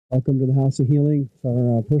Welcome to the House of Healing. It's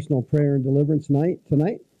our personal prayer and deliverance night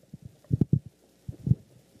tonight.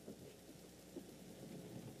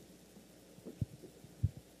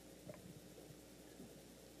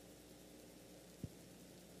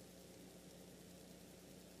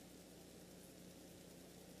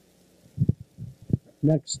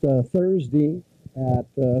 Next Thursday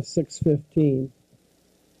at 6:15.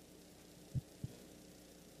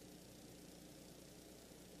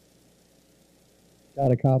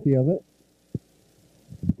 Got a copy of it.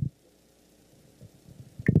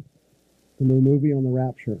 The new movie on the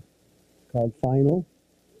Rapture. It's called Final.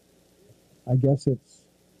 I guess I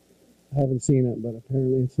haven't seen it, but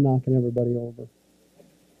apparently it's knocking everybody over.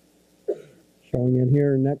 Showing it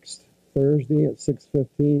here next Thursday at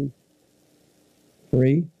 6:15.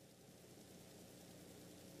 Free.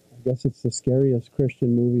 I guess it's the scariest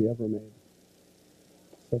Christian movie ever made.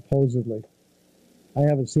 Supposedly. I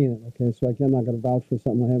haven't seen it, okay, so I'm not going to vouch for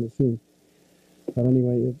something I haven't seen. But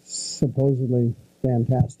anyway, it's supposedly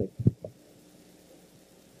fantastic.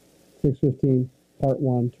 6:15, part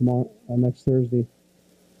 1, tomorrow, next Thursday.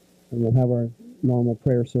 And we'll have our normal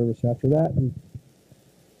prayer service after that. And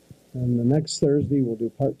the next Thursday, we'll do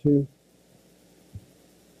part 2,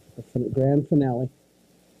 the grand finale.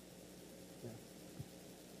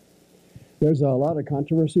 There's a lot of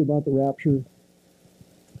controversy about the rapture.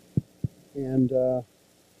 And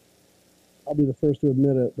I'll be the first to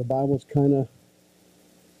admit it. The Bible's kind of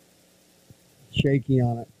shaky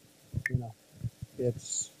on it. You know,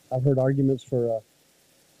 I've heard arguments for a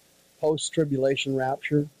post-tribulation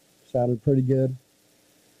rapture. Sounded pretty good.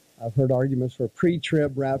 I've heard arguments for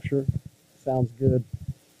pre-trib rapture. Sounds good.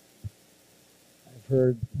 I've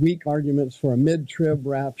heard weak arguments for a mid-trib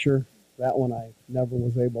rapture. That one I never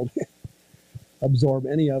was able to absorb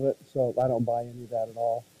any of it, so I don't buy any of that at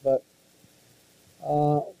all. But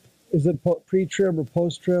is it pre-trib or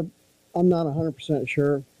post-trib? I'm not 100%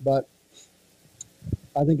 sure, but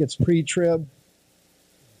I think it's pre-trib.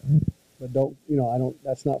 But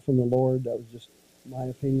that's not from the Lord. That was just my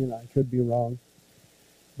opinion. I could be wrong.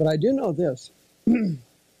 But I do know this.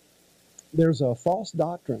 There's a false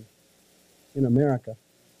doctrine in America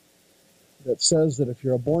that says that if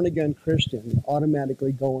you're a born-again Christian, you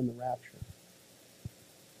automatically go in the rapture.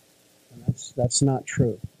 And that's not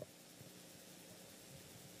true.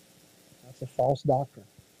 That's a false doctrine.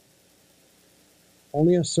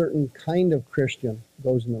 Only a certain kind of Christian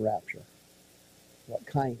goes in the rapture. What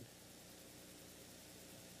kind?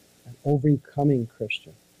 An overcoming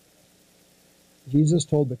Christian. Jesus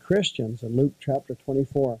told the Christians in Luke chapter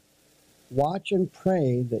 24, "Watch and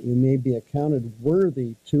pray that you may be accounted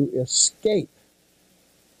worthy to escape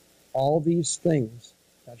all these things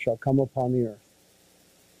that shall come upon the earth."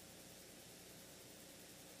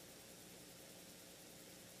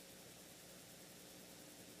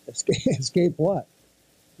 Escape what?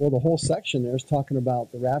 Well, the whole section there is talking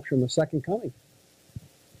about the rapture and the second coming.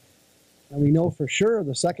 And we know for sure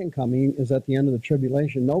the second coming is at the end of the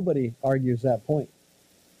tribulation. Nobody argues that point.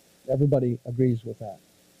 Everybody agrees with that.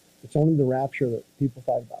 It's only the rapture that people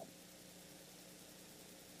fight about.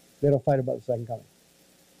 They don't fight about the second coming.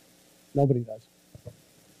 Nobody does.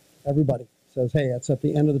 Everybody says, hey, it's at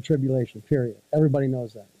the end of the tribulation, period. Everybody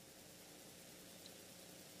knows that.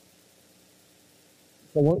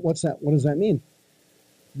 So what's that? What does that mean?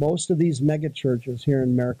 Most of these mega churches here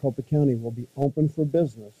in Maricopa County will be open for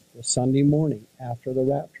business the Sunday morning after the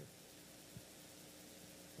rapture,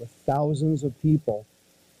 with thousands of people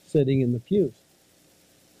sitting in the pews.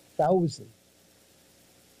 Thousands.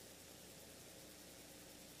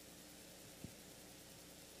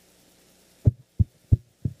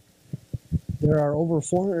 There are over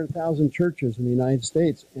 400,000 churches in the United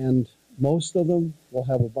States, and most of them will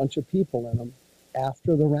have a bunch of people in them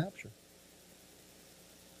after the rapture.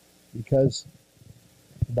 Because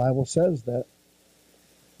the Bible says that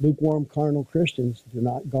lukewarm carnal Christians do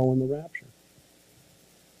not go in the rapture.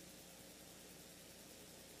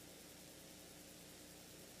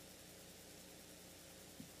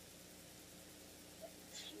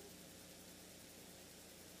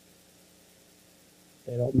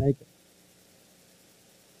 They don't make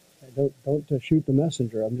it. Don't shoot the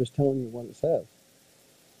messenger. I'm just telling you what it says.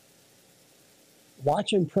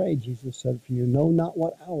 Watch and pray, Jesus said, for you know not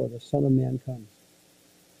what hour the Son of Man comes.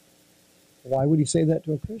 Why would he say that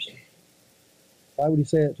to a Christian? Why would he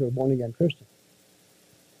say that to a born-again Christian?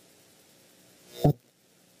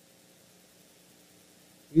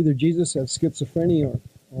 Either Jesus has schizophrenia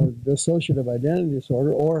or dissociative identity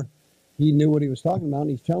disorder, or he knew what he was talking about,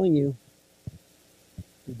 and he's telling you,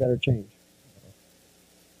 you better change.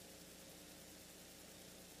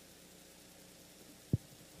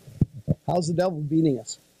 How's the devil beating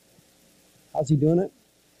us? How's he doing it?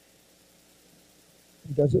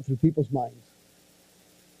 He does it through people's minds.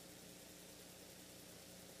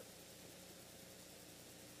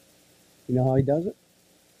 You know how he does it?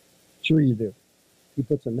 Sure you do. He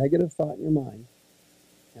puts a negative thought in your mind,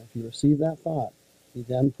 and if you receive that thought, he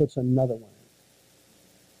then puts another one in.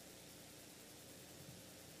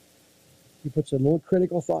 He puts a little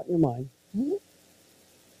critical thought in your mind,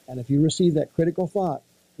 and if you receive that critical thought,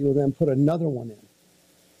 he will then put another one in.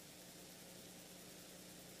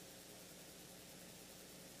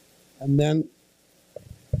 And then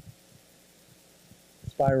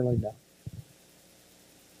spiraling down.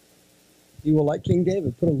 You will, like King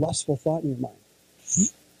David, put a lustful thought in your mind.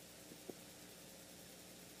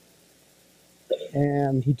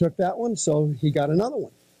 And he took that one, so he got another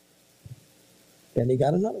one. Then he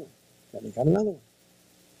got another one. Then he got another one.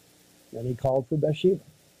 Then he called for Bathsheba.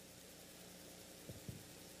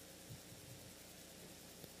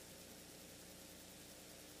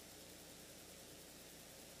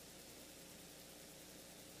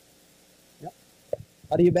 Yep.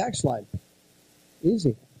 How do you backslide?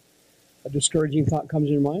 Easy. A discouraging thought comes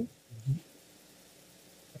in your mind.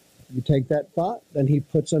 You take that thought, then he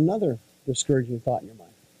puts another discouraging thought in your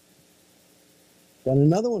mind. Then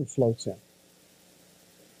another one floats in.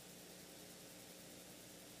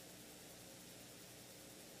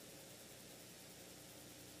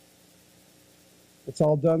 It's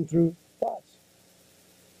all done through thoughts.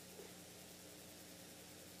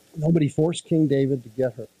 Nobody forced King David to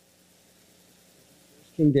get her.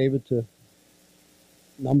 Forced King David to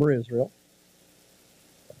number Israel.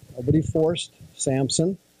 Nobody forced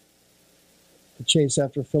Samson to chase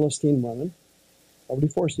after Philistine women. Nobody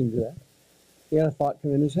forced him to do that. He had a thought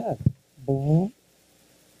come in his head.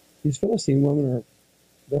 These Philistine women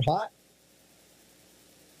they're hot.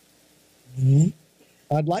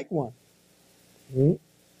 I'd like one.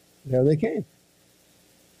 There they came.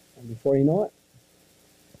 And before you know it,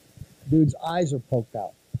 dude's eyes are poked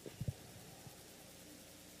out.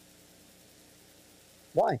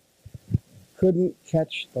 Why? Couldn't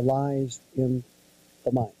catch the lies in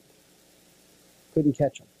the mind. Couldn't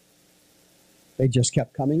catch them. They just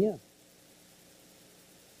kept coming in.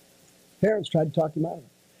 Parents tried to talk him out of it.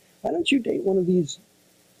 Why don't you date one of these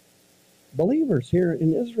believers here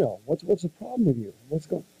in Israel? What's the problem with you? What's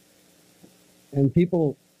going? And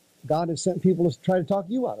people, God has sent people to try to talk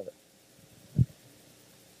you out of it.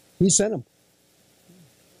 He sent them.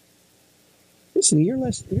 Listen, you're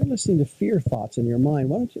listening to fear thoughts in your mind.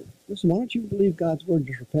 Why don't you believe God's word and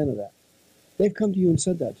just repent of that? They've come to you and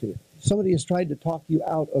said that to you. Somebody has tried to talk you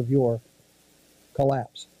out of your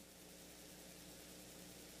collapse.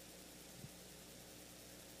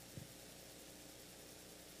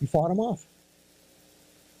 You fought them off.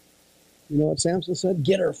 You know what Samson said?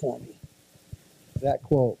 Get her for me. That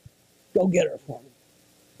quote. Go get her for me.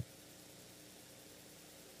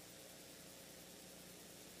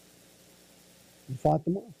 You fought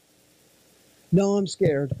them off. No, I'm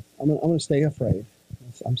scared. I'm going to stay afraid.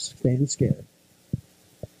 I'm staying scared.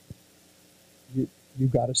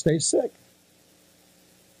 You've got to stay sick.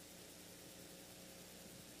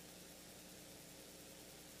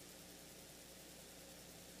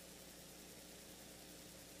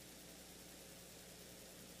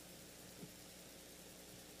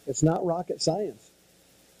 It's not rocket science.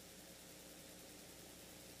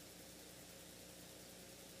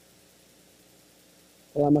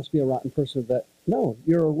 Well, I must be a rotten person that... No,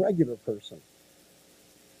 you're a regular person.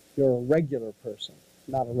 You're a regular person,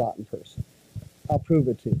 not a rotten person. I'll prove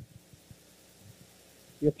it to you.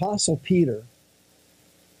 The Apostle Peter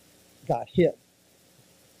got hit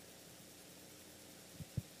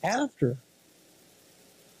after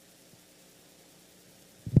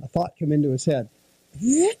a thought came into his head.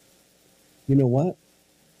 You know what?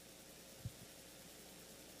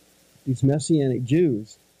 These Messianic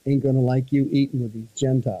Jews ain't going to like you eating with these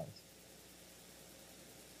Gentiles.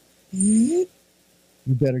 You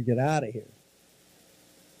better get out of here.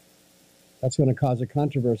 That's going to cause a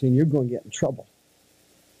controversy, and you're going to get in trouble.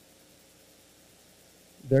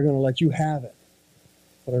 They're going to let you have it,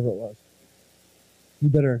 whatever it was. You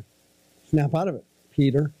better snap out of it,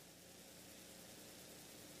 Peter.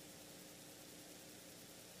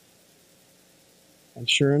 And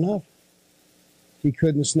sure enough, he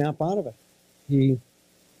couldn't snap out of it. He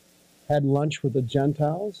had lunch with the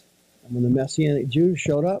Gentiles, and when the Messianic Jews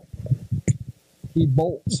showed up, he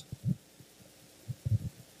bolts.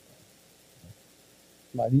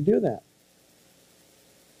 Why did he do that?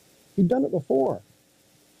 He'd done it before,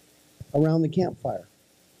 around the campfire.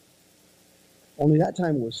 Only that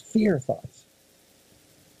time it was fear thoughts.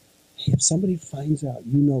 Hey, if somebody finds out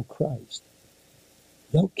you know Christ,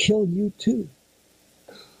 they'll kill you too.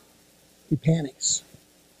 He panics.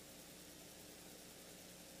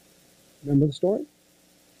 Remember the story?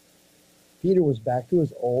 Peter was back to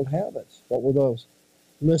his old habits. What were those?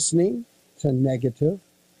 Listening to negative,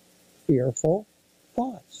 fearful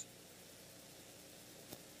thoughts.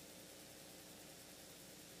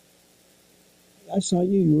 I saw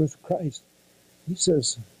you were with Christ. He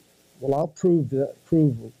says, well, I'll prove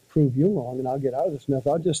you wrong, and I'll get out of this mess.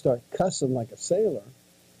 I'll just start cussing like a sailor,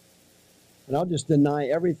 and I'll just deny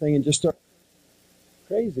everything and just start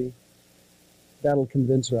crazy. That'll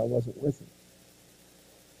convince her I wasn't with him.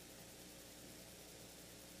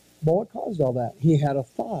 But what caused all that? He had a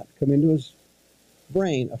thought come into his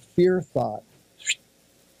brain, a fear thought.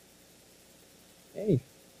 Hey,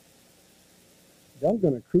 they're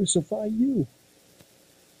going to crucify you.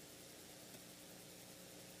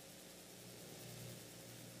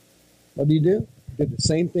 What did he do? He did the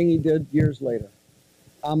same thing he did years later.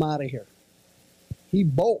 I'm out of here. He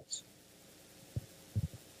bolts.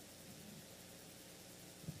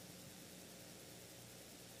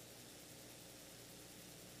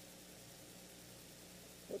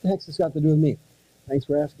 What the heck's this got to do with me? Thanks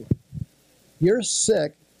for asking. You're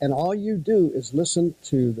sick, and all you do is listen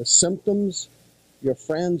to the symptoms. Your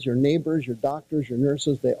friends, your neighbors, your doctors, your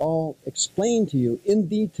nurses, they all explain to you in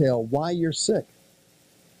detail why you're sick.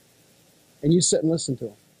 And you sit and listen to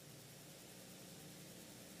them.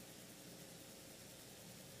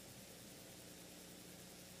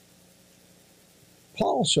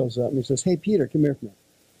 Paul shows up and he says, hey, Peter, come here for a minute.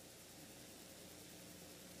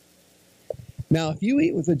 Now, if you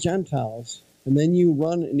eat with the Gentiles and then you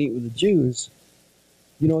run and eat with the Jews,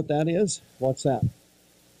 you know what that is? What's that?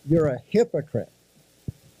 You're a hypocrite.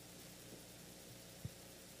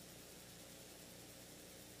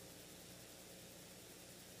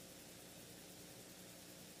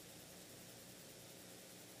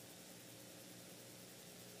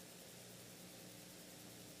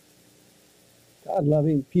 God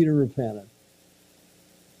loving, Peter repented.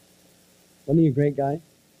 Wasn't he a great guy?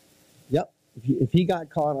 Yep. If he got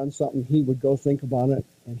caught on something, he would go think about it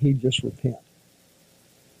and he'd just repent.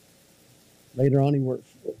 Later on, he wrote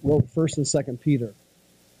 1st and 2nd Peter.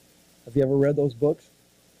 Have you ever read those books?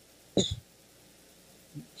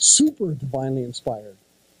 Super divinely inspired.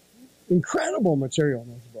 Incredible material in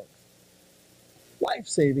those books.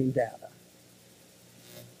 Life-saving data.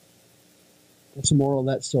 What's the moral of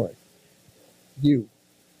that story? You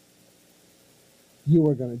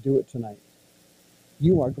are going to do it tonight.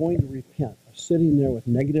 You are going to repent of sitting there with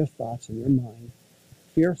negative thoughts in your mind,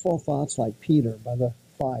 fearful thoughts like Peter by the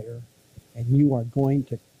fire, and you are going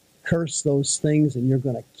to curse those things and you're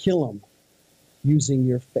going to kill them using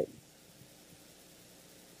your faith.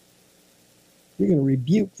 You're going to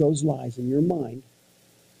rebuke those lies in your mind,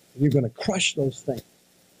 and you're going to crush those things.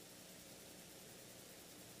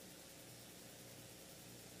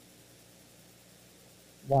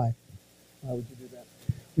 Why? Why would you do that?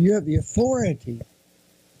 Well, you have the authority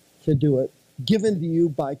to do it given to you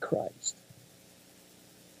by Christ.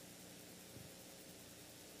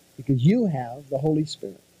 Because you have the Holy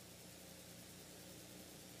Spirit.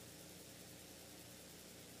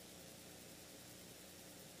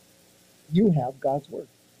 You have God's Word.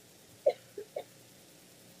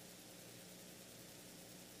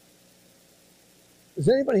 Does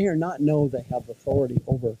anybody here not know they have authority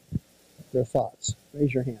over their thoughts?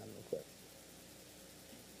 Raise your hand real quick.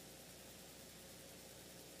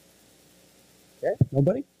 Okay,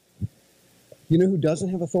 nobody? You know who doesn't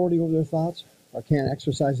have authority over their thoughts or can't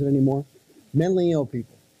exercise it anymore? Mentally ill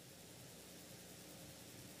people.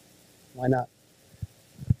 Why not?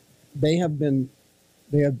 They have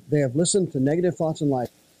listened to negative thoughts in life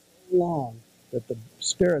so long that the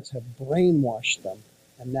spirits have brainwashed them,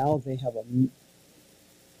 and now they have a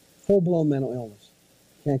full-blown mental illness.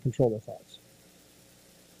 Can't control their thoughts.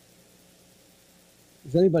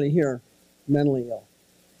 Is anybody here mentally ill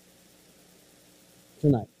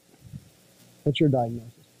tonight? What's your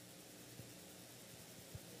diagnosis?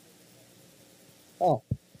 Oh,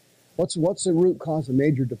 what's the root cause of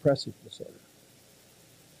major depressive disorder?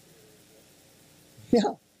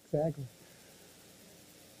 Yeah, exactly.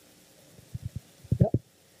 Yep.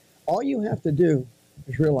 All you have to do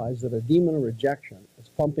is realize that a demon of rejection is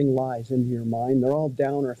pumping lies into your mind. They're all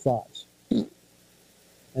downer thoughts. And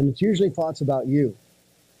it's usually thoughts about you.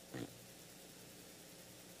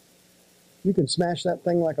 You can smash that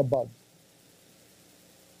thing like a bug.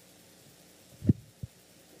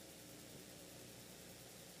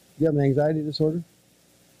 You have an anxiety disorder?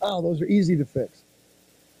 Oh, those are easy to fix.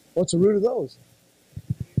 What's the root of those?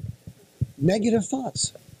 Negative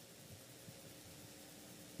thoughts.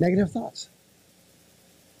 Negative thoughts.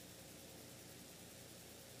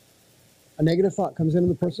 A negative thought comes into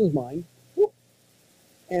the person's mind, whoop,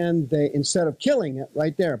 and they, instead of killing it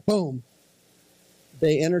right there, boom,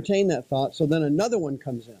 they entertain that thought, so then another one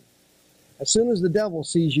comes in. As soon as the devil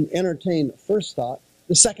sees you entertain the first thought,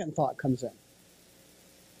 the second thought comes in.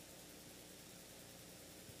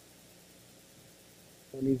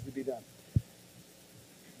 What needs to be done?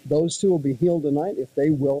 Those two will be healed tonight if they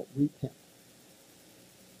will repent.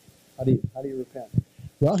 How do you repent?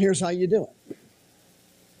 Well, here's how you do it.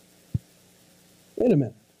 Wait a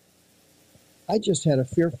minute. I just had a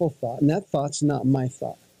fearful thought, and that thought's not my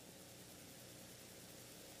thought.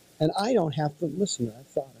 And I don't have to listen to that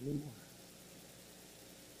thought anymore.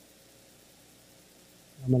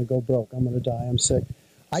 I'm going to go broke. I'm going to die. I'm sick.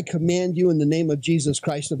 I command you in the name of Jesus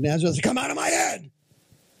Christ of Nazareth to come out of my head.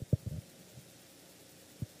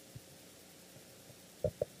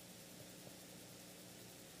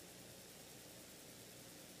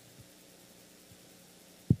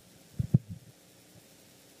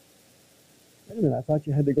 Wait a minute. I thought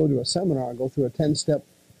you had to go to a seminar, go through a 10-step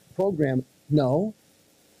program. No,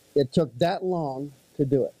 it took that long to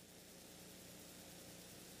do it.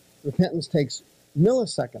 Repentance takes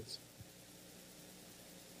milliseconds.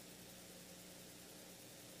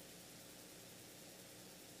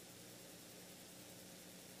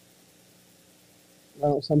 Why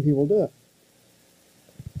don't some people do it?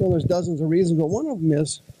 Well, there's dozens of reasons, but one of them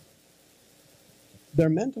is they're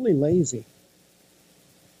mentally lazy.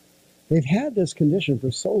 They've had this condition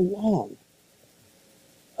for so long.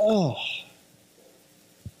 Oh,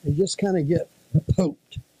 they just kind of get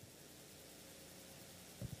poked.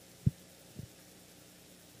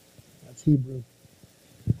 That's Hebrew.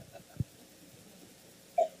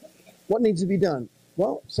 What needs to be done?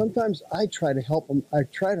 Well, sometimes I try to help them. I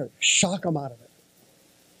try to shock them out of it.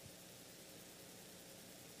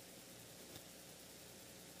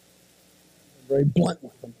 I'm very blunt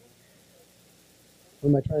with them. What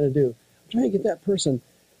am I trying to do? I'm trying to get that person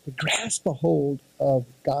to grasp a hold of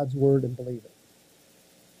God's word and believe it.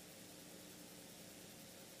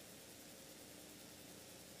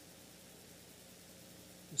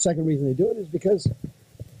 The second reason they do it is because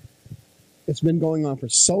it's been going on for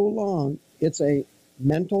so long, it's a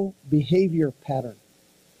mental behavior pattern.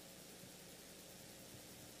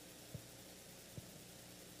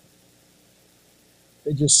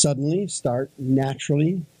 They just suddenly start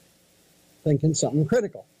naturally thinking something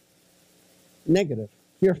critical, negative,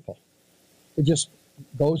 fearful. It just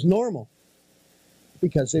goes normal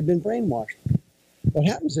because they've been brainwashed. What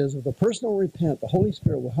happens is, if the person will repent, the Holy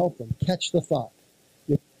Spirit will help them catch the thought.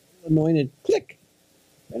 You're anointed, click.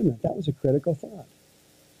 Wait a minute, that was a critical thought.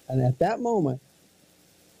 And at that moment,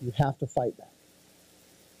 you have to fight back.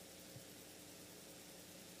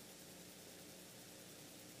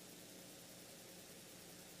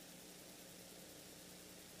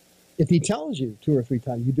 If he tells you 2 or 3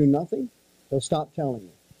 times, you do nothing, he'll stop telling you.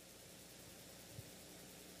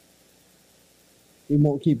 He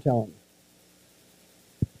won't keep telling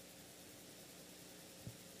you.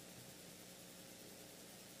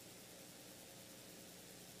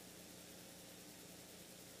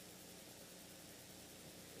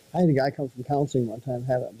 I had a guy come from counseling one time,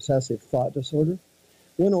 had an obsessive thought disorder.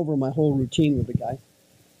 Went over my whole routine with the guy.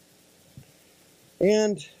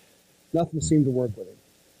 And nothing seemed to work with him.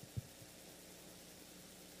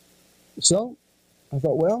 So I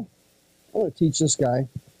thought, well, I want to teach this guy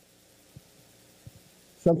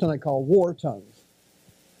something I call war tongues.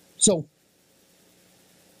 So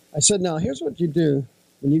I said, now here's what you do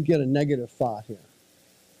when you get a negative thought here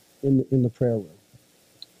in the prayer room.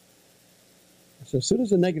 So as soon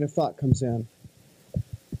as a negative thought comes in,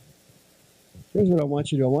 here's what I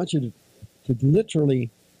want you to do. I want you to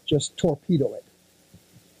literally just torpedo it.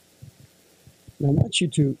 And I want you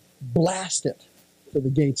to blast it to the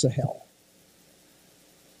gates of hell.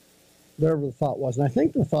 Whatever the thought was. And I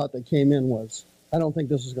think the thought that came in was, I don't think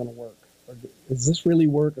this is going to work. Or does this really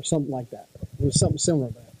work? Or something like that. It was something similar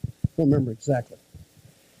to that. I don't remember exactly.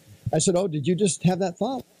 I said, oh, did you just have that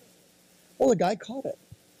thought? Well, the guy caught it.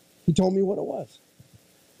 He told me what it was.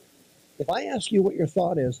 If I ask you what your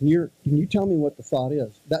thought is, and you tell me what the thought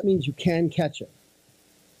is, that means you can catch it.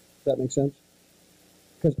 Does that make sense?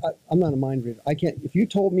 Because I'm not a mind reader. I can't. If you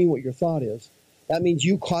told me what your thought is, that means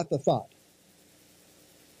you caught the thought.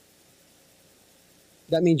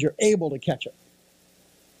 That means you're able to catch it.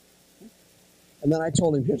 And then I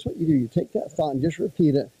told him, here's what you do. You take that thought and just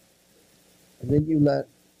repeat it, and then you let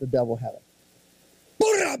the devil have it.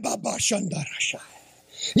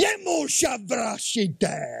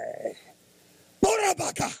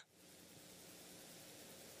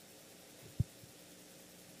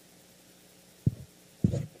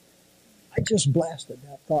 just blasted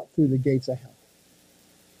that thought through the gates of hell.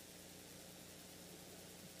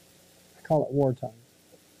 I call it wartime.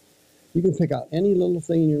 You can pick out any little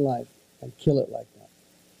thing in your life and kill it like that.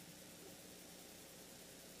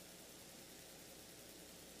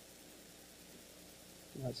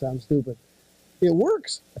 That sounds stupid. It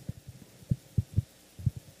works.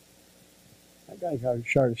 That guy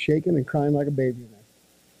started shaking and crying like a baby.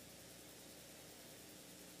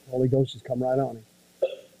 The Holy Ghost just come right on him.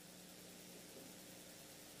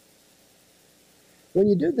 When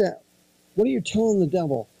you do that, what are you telling the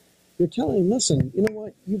devil? You're telling him, listen, you know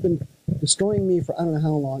what? You've been destroying me for I don't know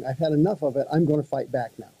how long. I've had enough of it. I'm going to fight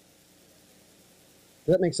back now.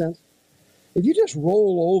 Does that make sense? If you just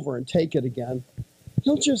roll over and take it again,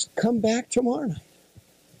 he'll just come back tomorrow night.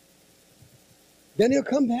 Then he'll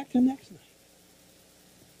come back the next night.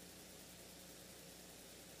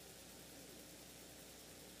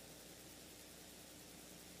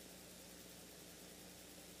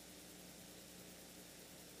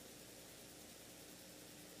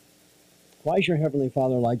 Why is your Heavenly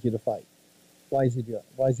Father like you to fight? Why does he do it?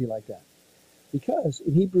 Why is he like that? Because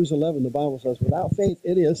in Hebrews 11, the Bible says, without faith,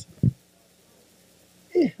 it is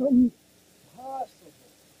impossible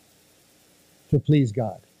to please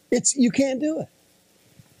God. You can't do it.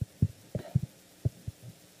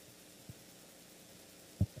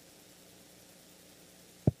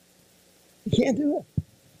 You can't do it.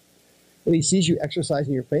 When he sees you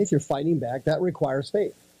exercising your faith, you're fighting back. That requires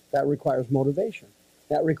faith. That requires motivation.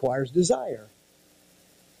 That requires desire.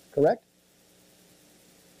 Correct?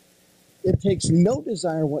 It takes no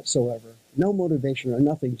desire whatsoever, no motivation or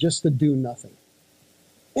nothing, just to do nothing.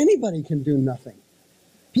 Anybody can do nothing.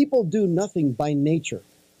 People do nothing by nature.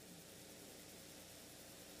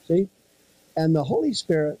 See? And the Holy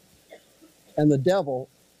Spirit and the devil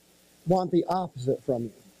want the opposite from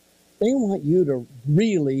you. They want you to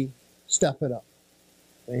really step it up.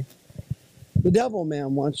 See? The devil,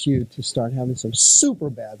 man, wants you to start having some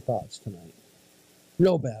super bad thoughts tonight.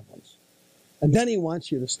 Real bad ones. And then he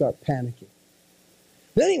wants you to start panicking.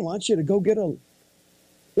 Then he wants you to go get a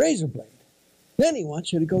razor blade. Then he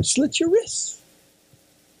wants you to go slit your wrists.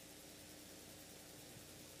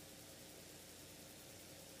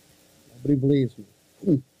 Nobody believes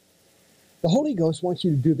me. The Holy Ghost wants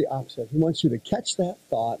you to do the opposite. He wants you to catch that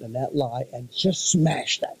thought and that lie and just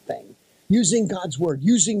smash that thing. Using God's word,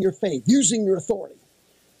 using your faith, using your authority.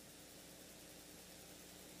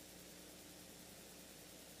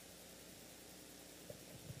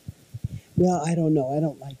 Well, I don't know. I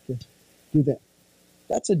don't like to do that.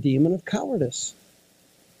 That's a demon of cowardice.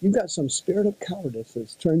 You've got some spirit of cowardice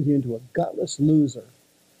that's turned you into a gutless loser.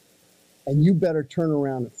 And you better turn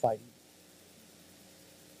around and fight him.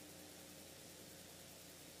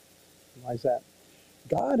 Why is that?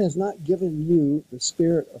 God has not given you the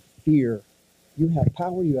spirit of fear. You have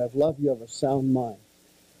power, you have love, you have a sound mind.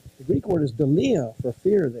 The Greek word is delia for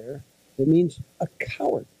fear there. It means a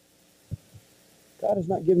coward. God has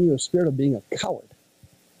not given you a spirit of being a coward.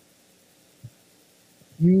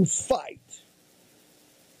 You fight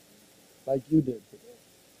like you did today.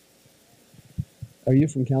 Are you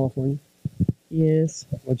from California? Yes.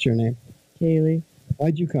 What's your name? Kaylee.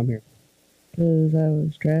 Why'd you come here? Because I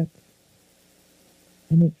was trapped.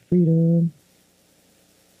 I need freedom.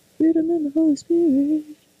 Freedom in the Holy Spirit.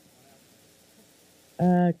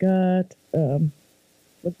 I got,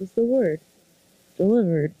 what was the word?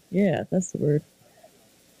 Delivered. Yeah, that's the word.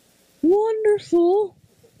 Wonderful.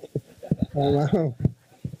 Oh, wow.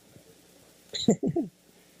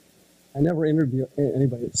 I never interview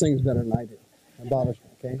anybody that sings better than I do. It bothers me,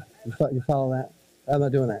 okay? You follow that? I'm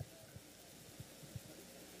not doing that.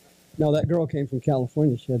 No, that girl came from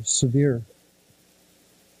California. She had severe,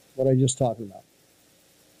 what I just talking about.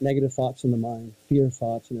 Negative thoughts in the mind, fear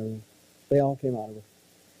thoughts and everything. They all came out of her.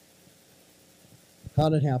 How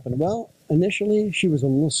did it happen? Well, initially she was a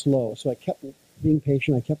little slow, so I kept being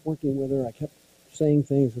patient. I kept working with her. I kept saying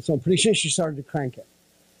things. And so pretty soon she started to crank it.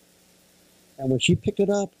 And when she picked it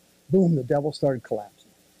up, boom, the devil started collapsing.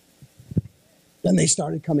 Then they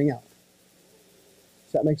started coming out.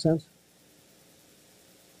 Does that make sense?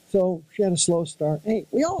 So she had a slow start. Hey,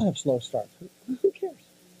 we all have slow starts. Who cares?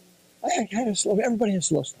 I had a slow, everybody has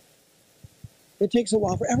slow starts. It takes a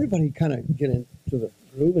while for everybody to kind of get into the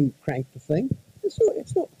groove and crank the thing. It's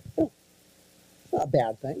not a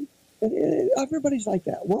bad thing. Everybody's like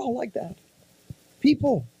that. We're all like that.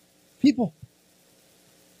 People.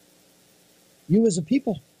 You as a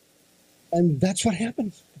people. And that's what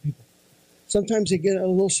happens to people. Sometimes they get a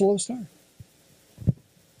little slow start.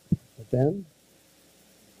 But then,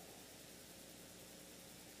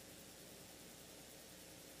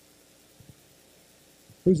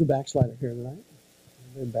 Who's a backslider here tonight?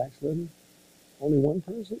 Anybody backslidden? Only one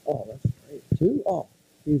person? Oh, that's great. Two? Oh,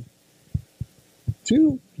 he's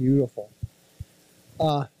two? Beautiful.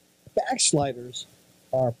 Backsliders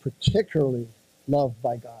are particularly loved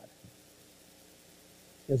by God.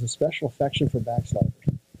 He has a special affection for backsliders.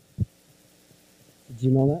 Did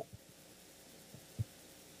you know that?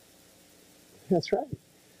 That's right.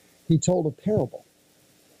 He told a parable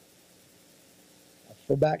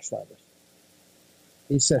for backsliders.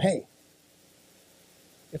 He said, hey,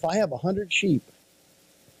 if I have 100 sheep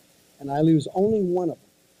and I lose only one of them,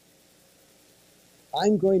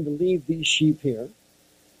 I'm going to leave these sheep here,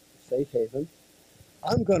 safe haven.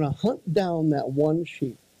 I'm going to hunt down that one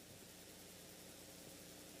sheep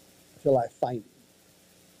till I find him.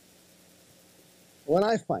 When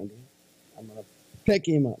I find him, I'm going to pick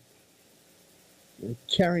him up and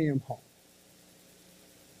carry him home.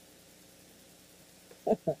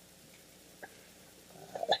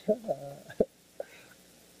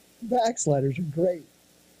 Backsliders are great.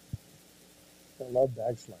 I love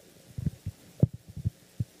backsliders.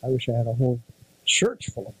 I wish I had a whole church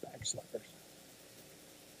full of backsliders.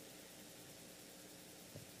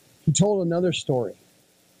 He told another story.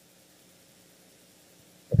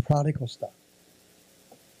 The prodigal son.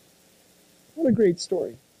 What a great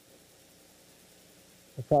story.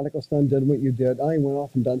 The prodigal son did what you did. I went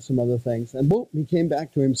off and done some other things. And boom, he came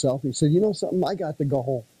back to himself. He said, you know something? I got to go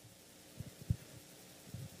home.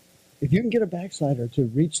 If you can get a backslider to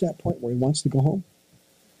reach that point where he wants to go home,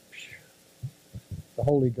 the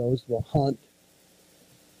Holy Ghost will hunt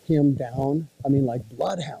him down. I mean, like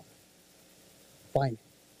bloodhound. Find him.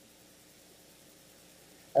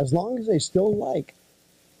 As long as they still like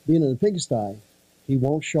being in a pigsty, he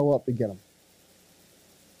won't show up to get them.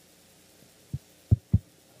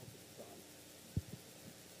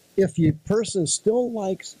 If a person still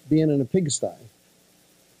likes being in a pigsty,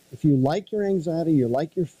 if you like your anxiety, you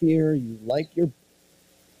like your fear, you like your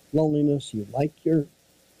loneliness, you like your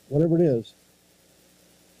whatever it is,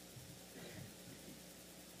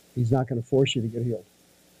 he's not going to force you to get healed.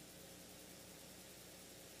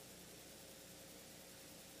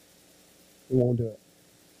 He won't do it.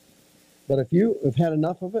 But if you have had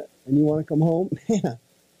enough of it and you want to come home, man,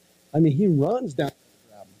 I mean, he runs down to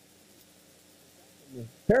grab him. In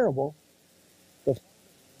the parable, the father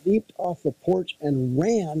leaped off the porch and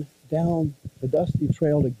ran down the dusty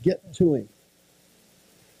trail to get to him.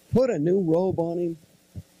 Put a new robe on him,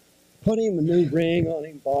 put him a new ring on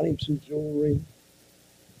him, bought him some jewelry,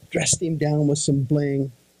 dressed him down with some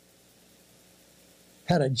bling,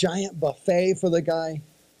 had a giant buffet for the guy.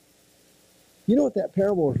 You know what that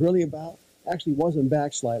parable was really about? Actually, it wasn't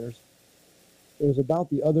backsliders. It was about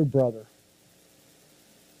the other brother.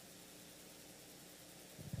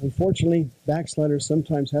 Unfortunately, backsliders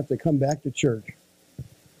sometimes have to come back to church.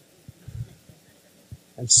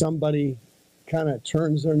 And somebody kind of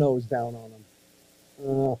turns their nose down on them.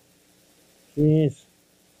 Oh, jeez.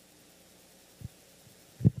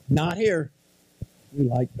 Not here. We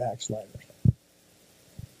like backsliders.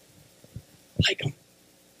 Like them.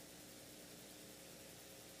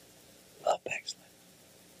 Love backsliders.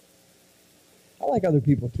 I like other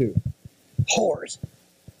people too. Whores.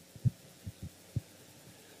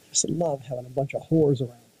 Just love having a bunch of whores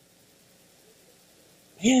around.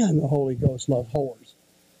 Man, the Holy Ghost loves whores.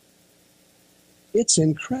 It's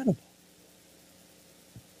incredible.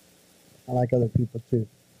 I like other people too.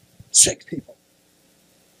 Sick people.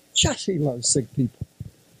 Jesse loves sick people.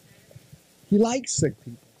 He likes sick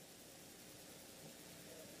people.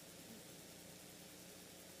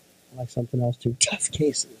 I like something else too. Tough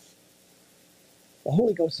cases. The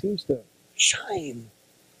Holy Ghost seems to shine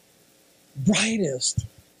brightest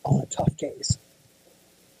on a tough case.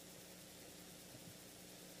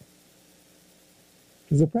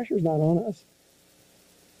 Because the pressure's not on us.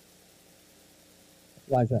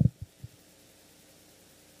 Why is that?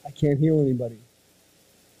 I can't heal anybody.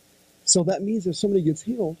 So that means if somebody gets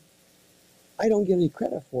healed, I don't get any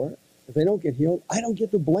credit for it. If they don't get healed, I don't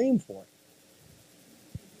get the blame for it.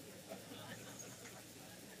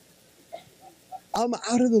 I'm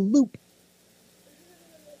out of the loop.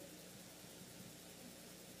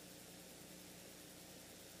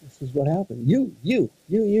 This is what happened. You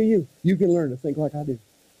can learn to think like I do.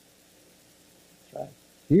 That's right.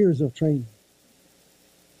 Years of training.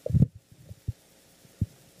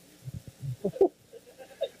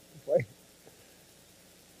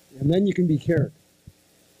 And then you can be cured.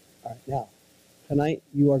 All right, now, tonight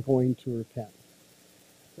you are going to repent.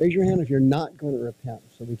 Raise your hand if you're not going to repent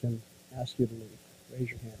so we can ask you to leave.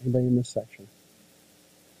 Raise your hand. Anybody in this section?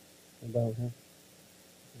 Anybody over here?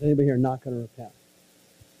 Is anybody here not going to repent?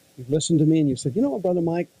 You've listened to me and you said, you know what, Brother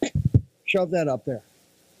Mike, shove that up there.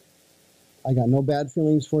 I got no bad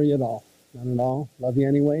feelings for you at all. None at all. Love you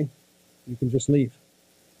anyway. You can just leave.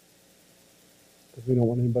 Because we don't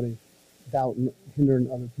want anybody doubting,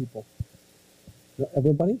 hindering other people.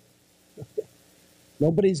 Everybody?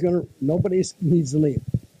 Nobody needs to leave.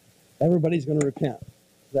 Everybody's going to repent.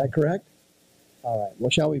 Is that correct? All right. Well,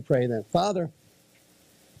 shall we pray then? Father,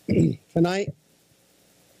 tonight,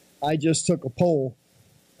 I just took a poll.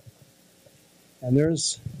 And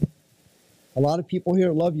there's a lot of people here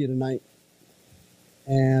who love you tonight.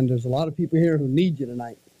 And there's a lot of people here who need you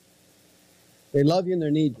tonight. They love you and they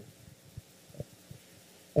need you.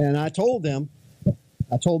 And I told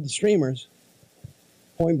the streamers,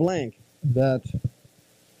 point blank, that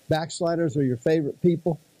backsliders are your favorite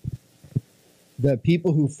people. That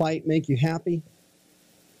people who fight make you happy.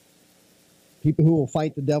 People who will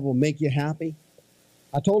fight the devil make you happy.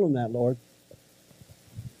 I told them that, Lord.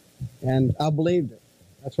 And I believed it.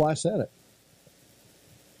 That's why I said it.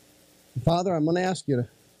 Father, I'm going to ask you to,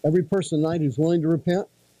 every person tonight who's willing to repent,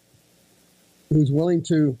 who's willing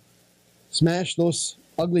to smash those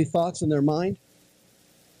ugly thoughts in their mind,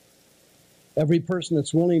 every person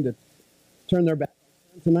that's willing to turn their back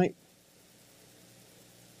tonight,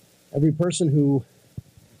 every person who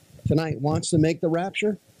tonight wants to make the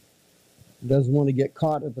rapture, doesn't want to get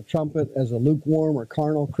caught at the trumpet as a lukewarm or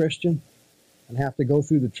carnal Christian and have to go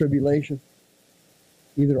through the tribulation,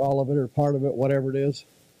 either all of it or part of it, whatever it is.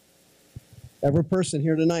 Every person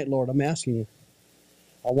here tonight, Lord, I'm asking you,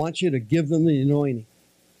 I want you to give them the anointing.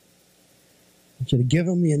 I want you to give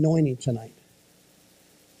them the anointing tonight.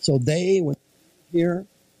 So when they hear,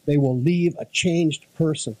 they will leave a changed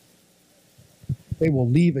person. They will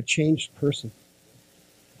leave a changed person.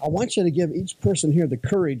 I want you to give each person here the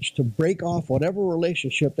courage to break off whatever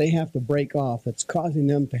relationship they have to break off that's causing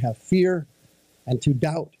them to have fear and to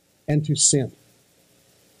doubt and to sin.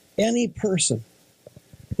 Any person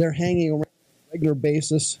they're hanging around on a regular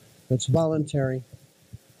basis that's voluntary,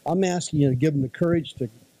 I'm asking you to give them the courage to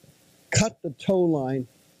cut the tow line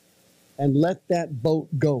and let that boat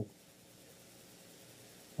go.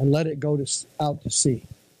 And let it go out to sea.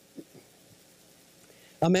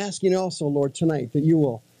 I'm asking also, Lord, tonight that you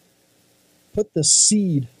will put the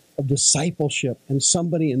seed of discipleship in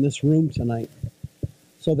somebody in this room tonight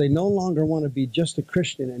so they no longer want to be just a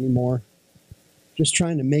Christian anymore, just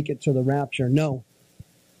trying to make it to the rapture. No,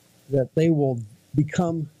 that they will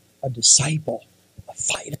become a disciple, a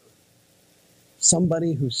fighter,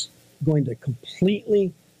 somebody who's going to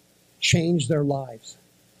completely change their lives,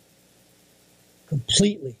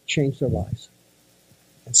 completely change their lives,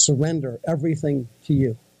 and surrender everything to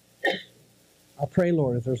you. I pray,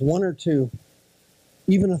 Lord, if there's one or two,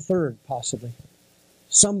 even a third possibly,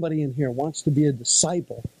 somebody in here wants to be a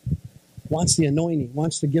disciple, wants the anointing,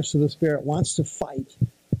 wants the gifts of the Spirit, wants to fight,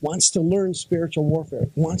 wants to learn spiritual warfare,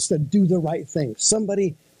 wants to do the right thing.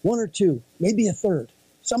 Somebody, one or two, maybe a third,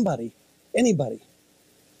 somebody, anybody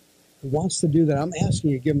who wants to do that. I'm asking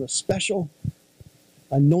you to give them a special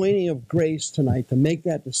anointing of grace tonight to make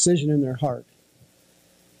that decision in their heart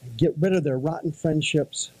and get rid of their rotten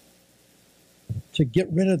friendships, to get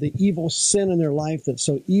rid of the evil sin in their life that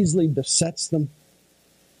so easily besets them,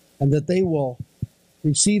 and that they will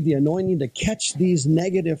receive the anointing to catch these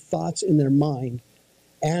negative thoughts in their mind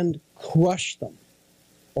and crush them.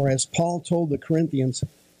 Or as Paul told the Corinthians,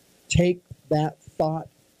 take that thought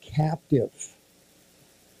captive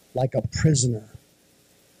like a prisoner.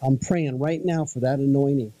 I'm praying right now for that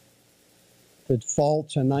anointing to fall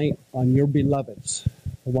tonight on your beloveds,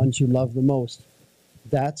 the ones you love the most.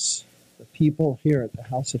 That's the people here at the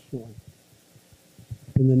House of Healing.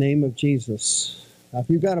 In the name of Jesus. Now, if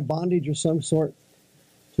you've got a bondage of some sort,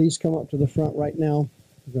 please come up to the front right now.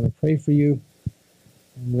 We're going to pray for you.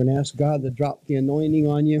 And we're going to ask God to drop the anointing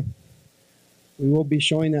on you. We will be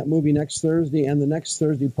showing that movie next Thursday and the next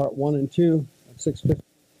Thursday, part 1 and 2 at 6:50.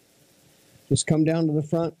 Just come down to the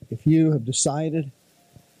front if you have decided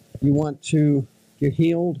you want to get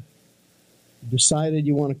healed. You've decided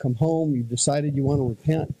you want to come home. You've decided you want to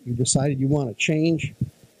repent. You've decided you want to change.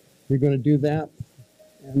 You're going to do that.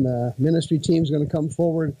 And the ministry team is going to come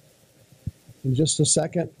forward in just a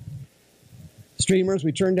second. Streamers,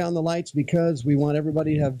 we turn down the lights because we want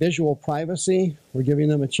everybody to have visual privacy. We're giving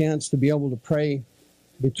them a chance to be able to pray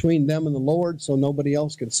between them and the Lord so nobody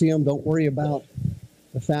else can see them. Don't worry about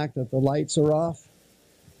the fact that the lights are off.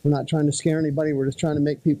 We're not trying to scare anybody. We're just trying to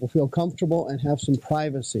make people feel comfortable and have some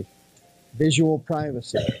privacy, visual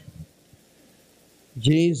privacy.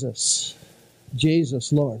 Jesus,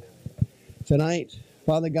 Jesus, Lord. Tonight,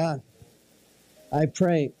 Father God, I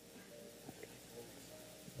pray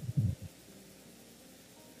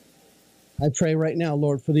I pray right now,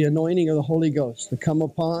 Lord, for the anointing of the Holy Ghost to come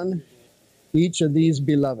upon each of these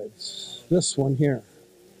beloveds. This one here,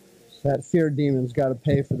 that fear demon's got to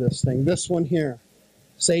pay for this thing. This one here,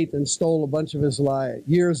 Satan stole a bunch of his life,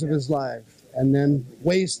 years of his life, and then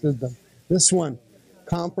wasted them. This one,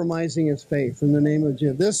 compromising his faith in the name of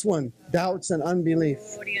Jesus. This one, doubts and unbelief.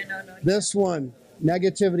 This one,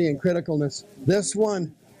 negativity and criticalness. This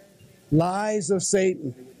one, lies of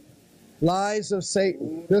Satan. Lies of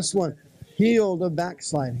Satan. This one, healed of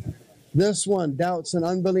backsliding. This one, doubts and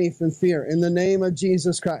unbelief and fear. In the name of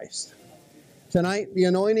Jesus Christ. Tonight, the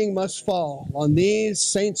anointing must fall on these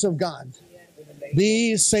saints of God.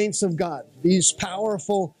 These saints of God. These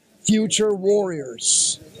powerful future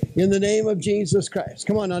warriors. In the name of Jesus Christ.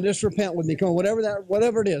 Come on now, just repent with me. Come on,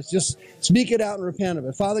 whatever it is, just speak it out and repent of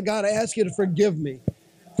it. Father God, I ask you to forgive me.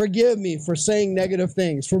 Forgive me for saying negative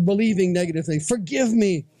things, for believing negative things. Forgive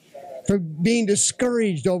me for being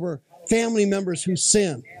discouraged over family members who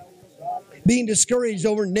sin. Being discouraged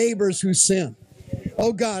over neighbors who sin.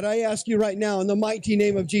 Oh God, I ask you right now in the mighty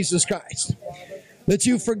name of Jesus Christ that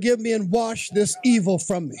you forgive me and wash this evil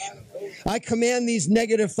from me. I command these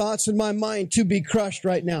negative thoughts in my mind to be crushed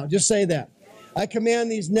right now. Just say that. I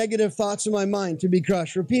command these negative thoughts in my mind to be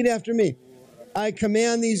crushed. Repeat after me. I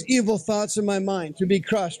command these evil thoughts in my mind to be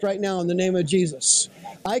crushed right now in the name of Jesus.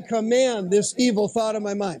 I command this evil thought in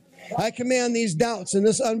my mind. I command these doubts and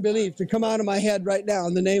this unbelief to come out of my head right now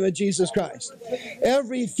in the name of Jesus Christ.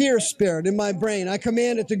 Every fear spirit in my brain, I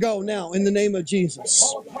command it to go now in the name of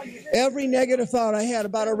Jesus. Every negative thought I had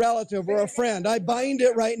about a relative or a friend, I bind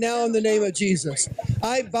it right now in the name of Jesus.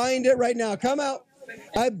 I bind it right now. Come out.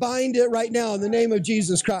 I bind it right now in the name of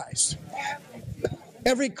Jesus Christ.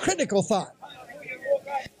 Every critical thought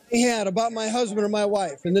I had about my husband or my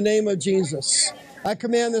wife, in the name of Jesus. I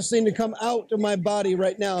command this thing to come out of my body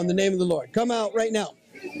right now in the name of the Lord. Come out right now.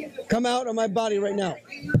 Come out of my body right now.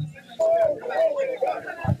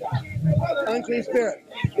 Unclean spirit.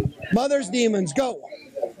 Mother's demons, go.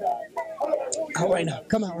 Out right now.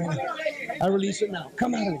 Come out right now. I release it now.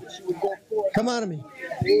 Come out of me. Come out of me.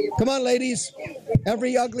 Come on, ladies.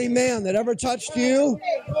 Every ugly man that ever touched you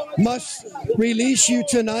must release you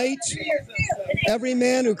tonight. Every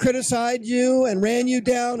man who criticized you and ran you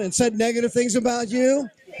down and said negative things about you,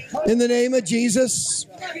 in the name of Jesus,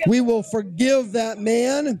 we will forgive that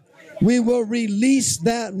man. We will release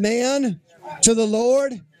that man to the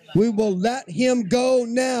Lord. We will let him go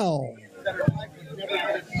now.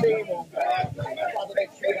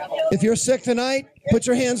 If you're sick tonight, put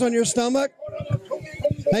your hands on your stomach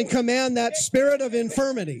and command that spirit of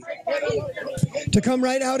infirmity to come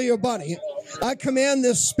right out of your body. I command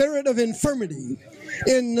this spirit of infirmity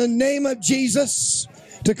in the name of Jesus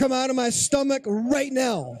to come out of my stomach right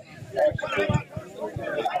now.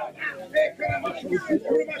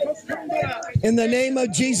 In the name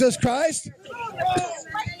of Jesus Christ,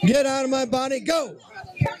 get out of my body. Go.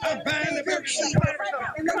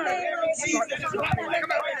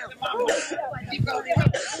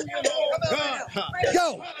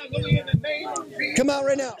 Go. Come out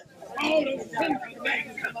right now.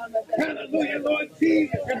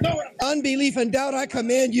 Unbelief and doubt, I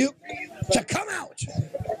command you to come out.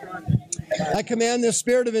 I command this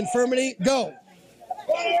spirit of infirmity, go.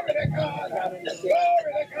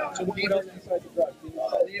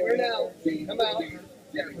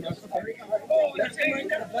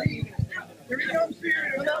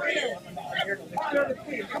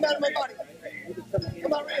 Come out of my body.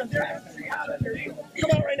 Come out right now.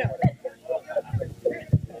 Come out right now.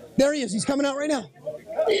 There he is. He's coming out right now.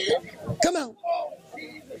 Come out.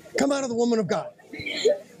 Come out of the woman of God.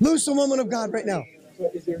 Loose the woman of God right now.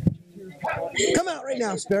 Come out right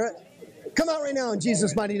now, spirit. Come out right now in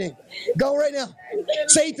Jesus' mighty name. Go right now.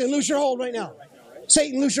 Satan, loose your hold right now.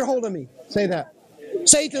 Satan, loose your hold on me. Say that.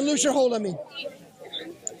 Satan, loose your hold on me.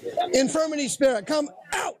 Infirmity spirit, come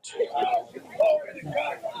out.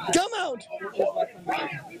 Come out.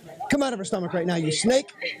 Come out of her stomach right now, you snake.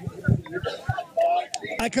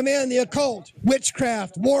 I command the occult,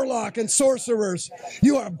 witchcraft, warlock, and sorcerers.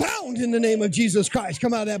 You are bound in the name of Jesus Christ.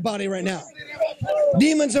 Come out of that body right now.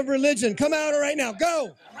 Demons of religion, come out right now.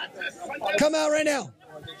 Go. Come out right now.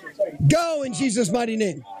 Go in Jesus' mighty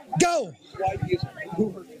name. Go.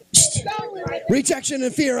 Rejection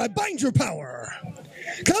and fear, I bind your power.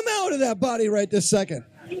 Come out of that body right this second.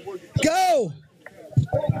 Go.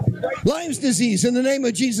 Lyme's disease in the name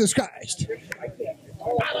of Jesus Christ.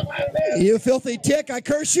 You filthy tick, I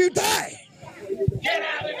curse you, die.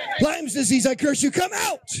 Lyme's disease, I curse you, come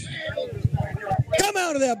out. Come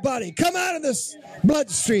out of that body. Come out of this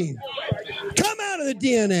bloodstream. Come out of the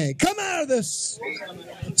DNA. Come out of this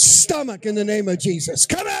stomach in the name of Jesus.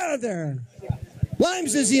 Come out of there.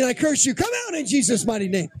 Lyme's disease, I curse you. Come out in Jesus' mighty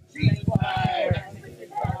name.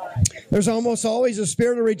 There's almost always a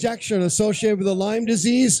spirit of rejection associated with the Lyme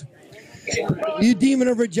disease. You demon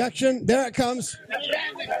of rejection, there it comes.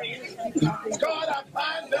 Go!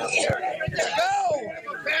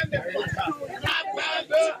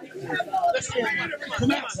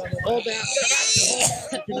 Hold that.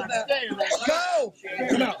 Hold that. Go!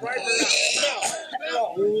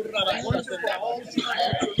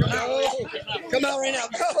 Come out right now.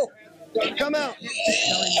 Go! Come out.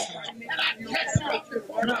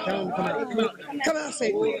 Come out,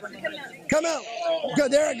 Satan. Come out.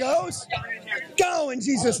 Good. There it goes. Go in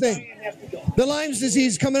Jesus' name. The Lyme's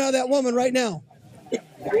disease coming out of that woman right now.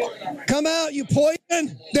 Come out, you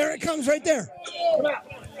poison. There it comes right there.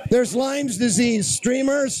 There's Lyme's disease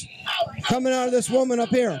streamers coming out of this woman up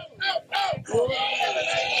here.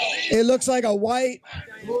 It looks like a white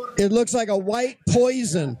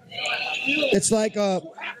poison. It's like a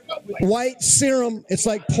white serum. It's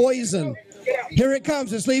like poison. Here it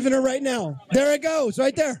comes. It's leaving her right now. There it goes,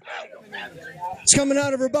 right there. It's coming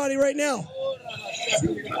out of her body right now.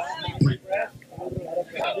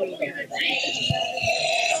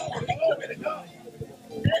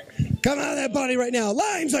 Come out of that body right now.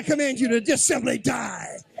 Lymes, I command you to just simply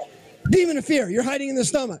die. Demon of fear, you're hiding in the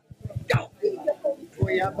stomach. Go.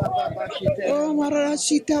 Oh,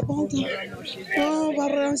 Marashita Bonta. Oh,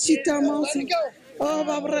 Marashita Mountain. Oh,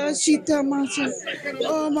 Marashita Mountain.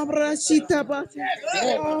 Oh, Marashita Bata.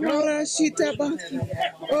 Oh, Marashita Bata.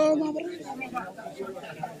 Oh,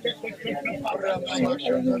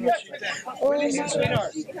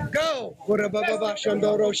 Go.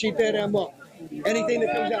 Anything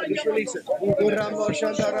that comes out, just release it.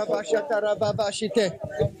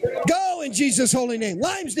 Go in Jesus' holy name.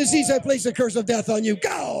 Lyme's disease, I place the curse of death on you.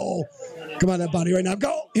 Go. Come on, that body right now.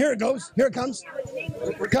 Go. Here it goes. Here it comes.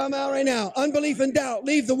 Come out right now. Unbelief and doubt.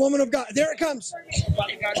 Leave the woman of God. There it comes.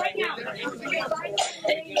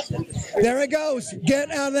 There it goes.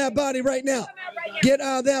 Get out of that body right now. Get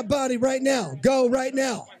out of that body right now. Go right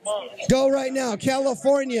now. Go right now.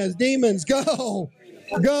 California's demons. Go.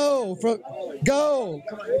 Go. Go.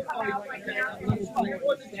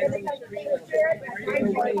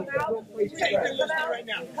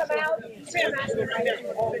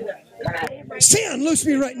 Sin, loose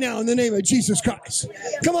me right now in the name of Jesus Christ.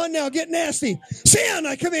 Come on now, get nasty. Sin,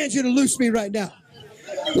 I command you to loose me right now.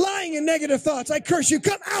 Lying and negative thoughts, I curse you.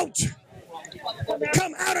 Come out.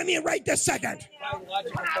 Come out of me right this second.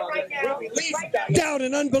 Doubt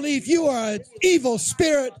and unbelief, you are an evil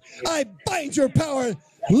spirit. I bind your power.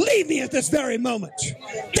 Leave me at this very moment.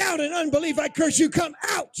 Doubt and unbelief, I curse you. Come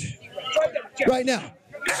out right now.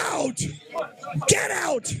 Out. Get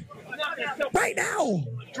out right now.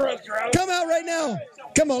 Come out right now.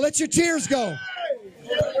 Come on, let your tears go.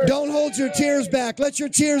 Don't hold your tears back. Let your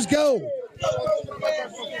tears go.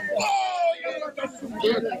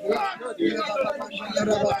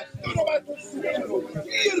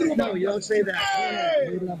 No, you don't say that.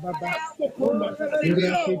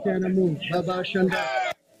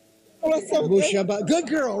 Good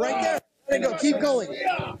girl, right there. There you go. Keep going.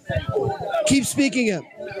 Keep speaking it.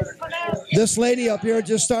 This lady up here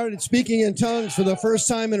just started speaking in tongues for the first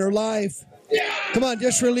time in her life. Come on,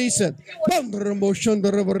 just release it.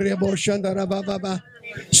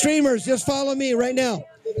 Streamers, just follow me right now.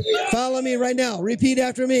 Follow me right now. Repeat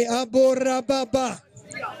after me. Aborababa.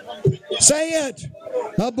 Say it.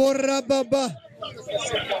 Aborababa.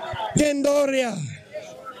 Tendoria.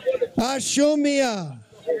 Ashumia.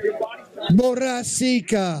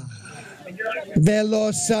 Borasika.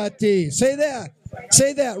 Velocity. Say that.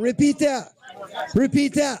 Say that. Repeat that.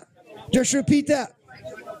 Repeat that. Just repeat that.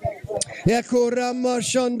 Yakurama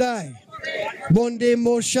Shandai. Bonde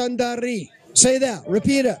Moshandari. Say that.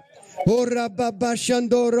 Repeat it.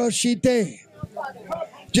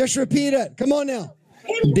 Just repeat it. Come on now.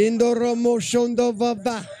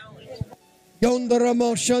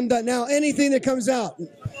 Now, anything that comes out,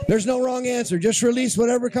 there's no wrong answer. Just release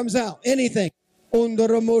whatever comes out. Anything.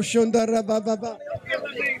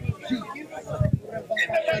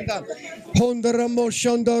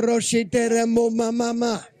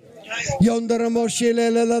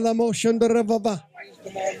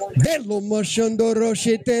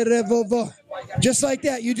 Just like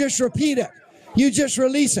that, you just repeat it. You just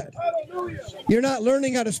release it. You're not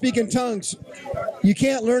learning how to speak in tongues. You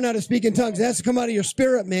can't learn how to speak in tongues. It has to come out of your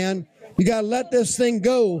spirit, man. You got to let this thing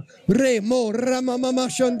go. Re mo ramamama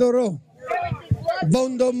shandoro.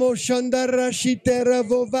 Bondo mo shandara shitera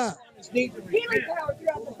vova.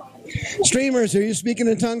 Streamers, are you speaking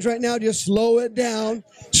in tongues right now? Just slow it down.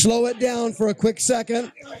 Slow it down for a quick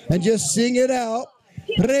second and just sing it out.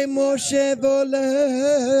 Remoshe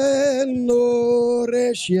voleno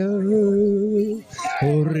resha,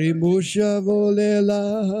 o remosha volela,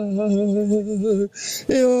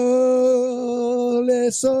 yo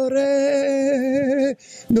le sore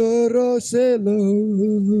doroselo,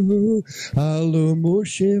 alo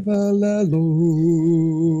moshe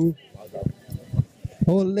valalo.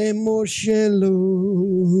 Ole moshelo,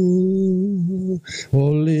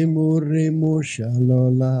 ole more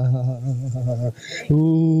moshalola,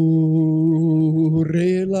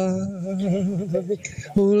 urela,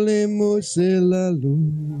 ole moselalu.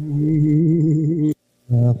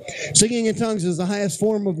 Singing in tongues is the highest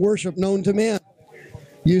form of worship known to man.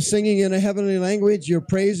 You singing in a heavenly language, you're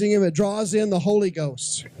praising Him. It draws in the Holy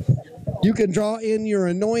Ghost. You can draw in your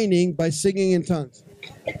anointing by singing in tongues.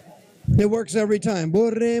 It works every time.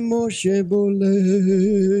 Borre moshe bole,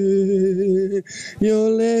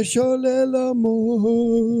 yole shole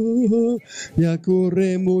lamo,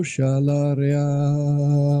 yakure moshalaria,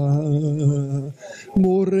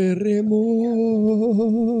 more remo,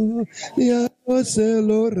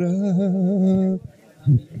 yaselora.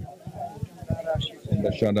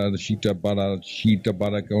 Shada Shita Bara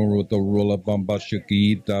Ruta Rula Bamba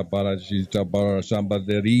Shakita Bara Shita Bara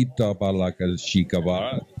Sambaderita Balaka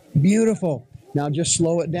Shikabara. Beautiful. Now just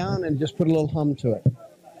slow it down and just put a little hum to it.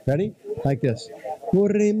 Ready? Like this.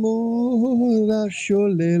 Good.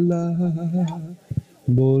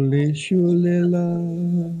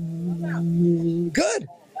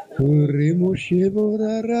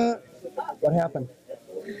 What happened?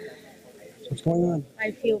 What's going on?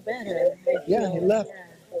 I feel better. Yeah, he left.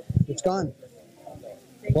 It's gone.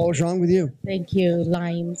 What was wrong with you? Thank you.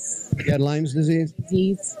 Lyme's You had Lyme's disease?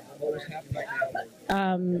 disease.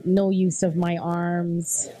 No use of my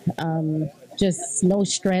arms. Just no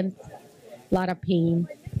strength. A lot of pain.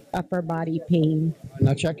 Upper body pain.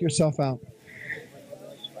 Now check yourself out.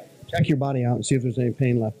 Check your body out and see if there's any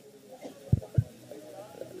pain left.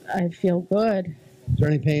 I feel good. Is there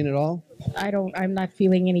any pain at all? I'm not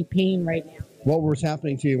feeling any pain right now. What was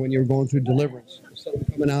happening to you when you were going through deliverance? Was something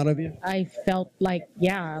coming out of you? I felt like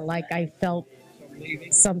I felt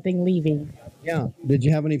something leaving. Yeah. Did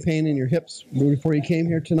you have any pain in your hips before you came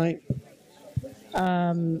here tonight?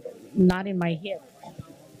 Not in my hip.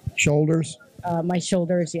 Shoulders? My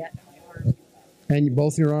shoulders yet. And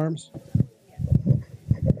both your arms?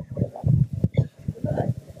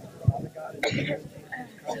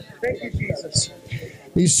 Thank you, Jesus.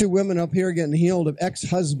 These two women up here getting healed of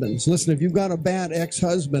ex-husbands. Listen, if you've got a bad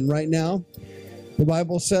ex-husband right now, the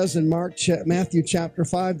Bible says in Matthew chapter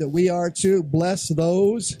 5 that we are to bless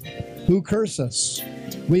those who curse us.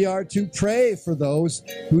 We are to pray for those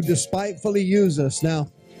who despitefully use us.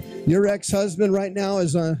 Now, your ex-husband right now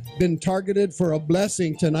has been targeted for a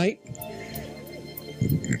blessing tonight.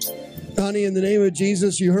 Honey, in the name of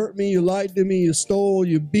Jesus, you hurt me, you lied to me, you stole,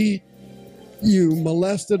 you beat, you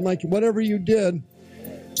molested, whatever you did.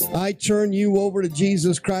 I turn you over to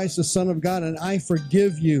Jesus Christ, the Son of God, and I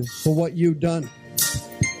forgive you for what you've done.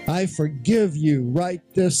 I forgive you right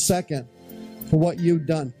this second for what you've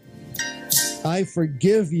done. I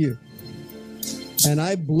forgive you, and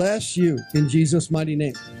I bless you in Jesus' mighty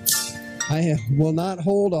name. I will not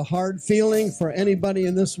hold a hard feeling for anybody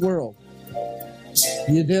in this world.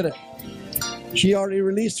 You did it. She already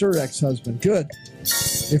released her ex-husband. Good.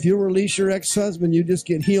 If you release your ex-husband, you just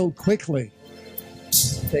get healed quickly.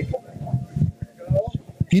 Take it.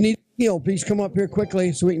 If you need heal, please come up here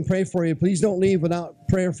quickly so we can pray for you. Please don't leave without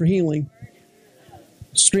prayer for healing.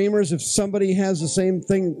 Streamers, if somebody has the same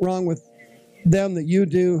thing wrong with them that you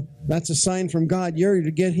do, that's a sign from God. You're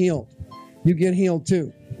to get healed. You get healed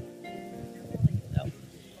too.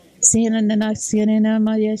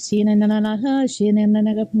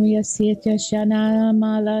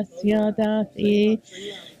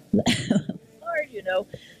 Lord, you know.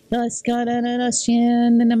 Praise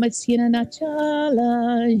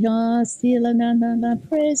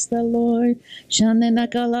the Lord.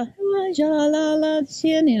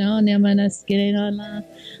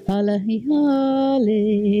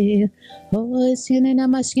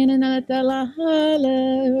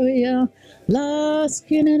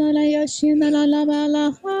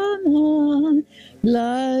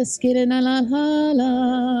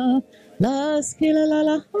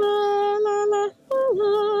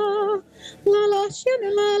 La la shina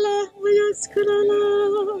la la yaskala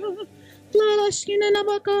la shina na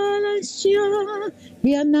bakala shia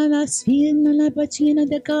ya na na sina la pachina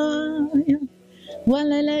de kaya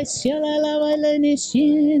Walala shalala walani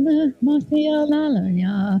shina mafia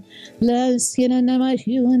lalanya. La skina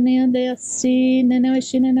namashuni and the sin and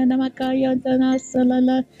machine and namakaya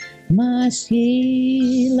salala.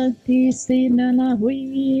 Mashi latisina na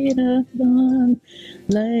huina dan.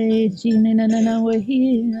 La china na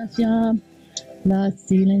wahina sham. La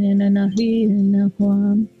sina na hina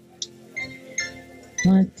kwam.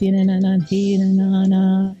 Matina na hina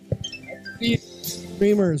na.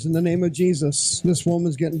 Dreamers, in the name of Jesus, this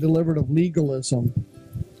woman's getting delivered of legalism.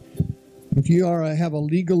 If you have a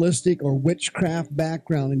legalistic or witchcraft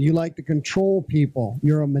background and you like to control people,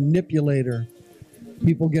 you're a manipulator.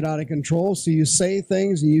 People get out of control, so you say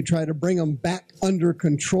things and you try to bring them back under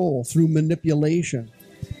control through manipulation.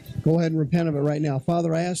 Go ahead and repent of it right now.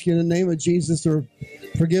 Father, I ask you in the name of Jesus to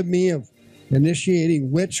forgive me of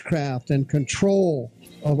initiating witchcraft and control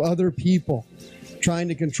of other people, trying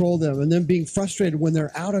to control them, and then being frustrated when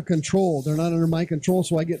they're out of control. They're not under my control,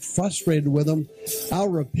 so I get frustrated with them. I'll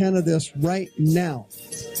repent of this right now.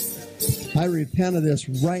 I repent of this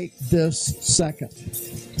right this second.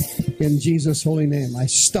 In Jesus' holy name. I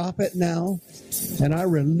stop it now, and I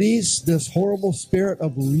release this horrible spirit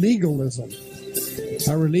of legalism.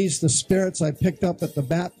 I release the spirits I picked up at the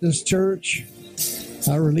Baptist church.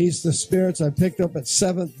 I release the spirits I picked up at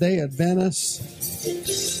Seventh-day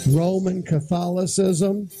Adventists, Roman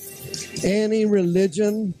Catholicism, any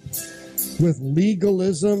religion with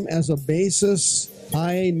legalism as a basis.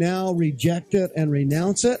 I now reject it and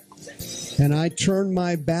renounce it, and I turn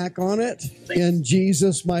my back on it in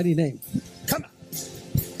Jesus' mighty name. Come on.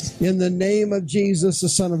 In the name of Jesus, the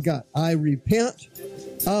Son of God, I repent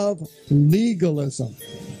of legalism.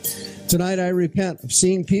 Tonight I repent of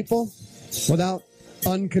seeing people without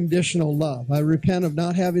unconditional love. I repent of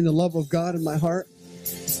not having the love of God in my heart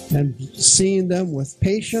and seeing them with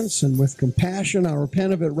patience and with compassion. I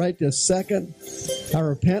repent of it right this second. I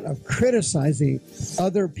repent of criticizing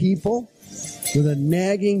other people with a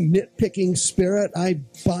nagging, nitpicking spirit. I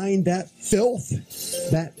bind that filth,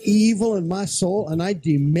 that evil in my soul, and I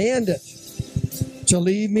demand it to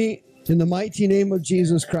leave me in the mighty name of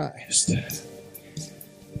Jesus Christ.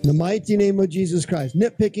 In the mighty name of Jesus Christ.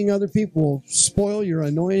 Nitpicking other people will spoil your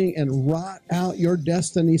anointing and rot out your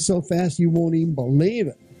destiny so fast you won't even believe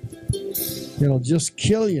it. It'll just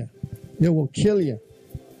kill you. It will kill you.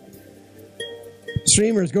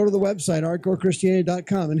 Streamers, go to the website,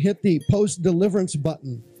 hardcorechristianity.com, and hit the post-deliverance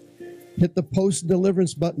button. Hit the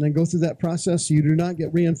post-deliverance button and go through that process so you do not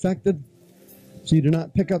get reinfected, so you do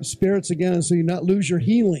not pick up spirits again, and so you not lose your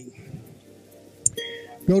healing.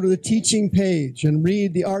 Go to the teaching page and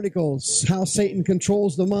read the articles, How Satan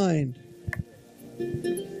Controls the Mind.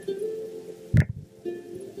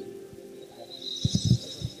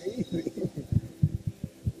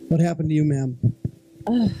 What happened to you, ma'am?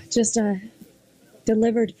 Just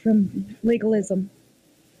delivered from legalism.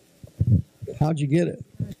 How'd you get it?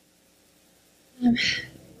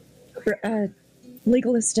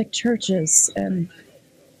 Legalistic churches, and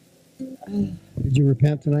Did you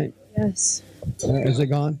repent tonight? yes, Is it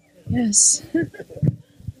gone? yes.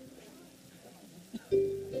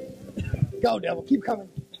 Go, devil. Keep coming.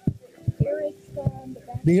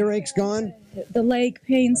 The earache's gone? The leg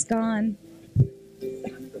pain's gone.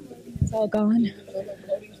 It's all gone.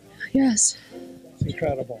 Yes. It's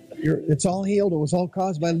incredible. It's all healed. It was all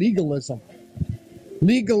caused by legalism.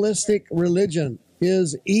 Legalistic religion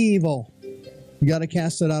is evil. You got to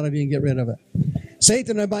cast it out of you and get rid of it.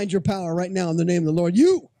 Satan, I bind your power right now in the name of the Lord.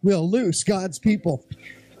 You will loose God's people.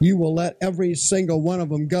 You will let every single one of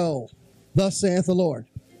them go. Thus saith the Lord.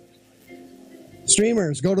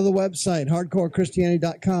 Streamers, go to the website,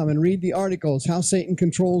 hardcorechristianity.com, and read the articles, How Satan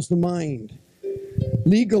Controls the Mind.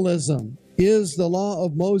 Legalism is the law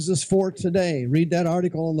of Moses for today. Read that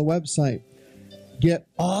article on the website. Get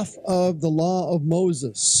off of the law of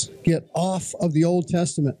Moses. Get off of the Old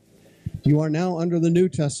Testament. You are now under the New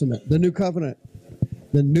Testament, the New Covenant,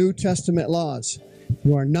 the New Testament laws.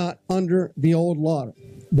 You are not under the old law.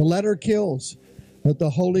 The letter kills, but the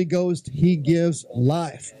Holy Ghost, He gives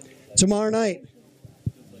life. Tomorrow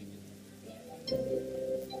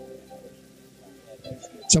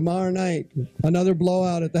night, another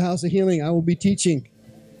blowout at the House of Healing. I will be teaching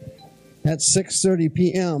at 6:30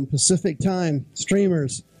 p.m. Pacific time.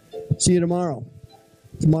 Streamers, see you tomorrow.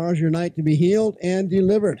 Tomorrow's your night to be healed and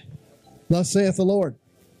delivered. Thus saith the Lord.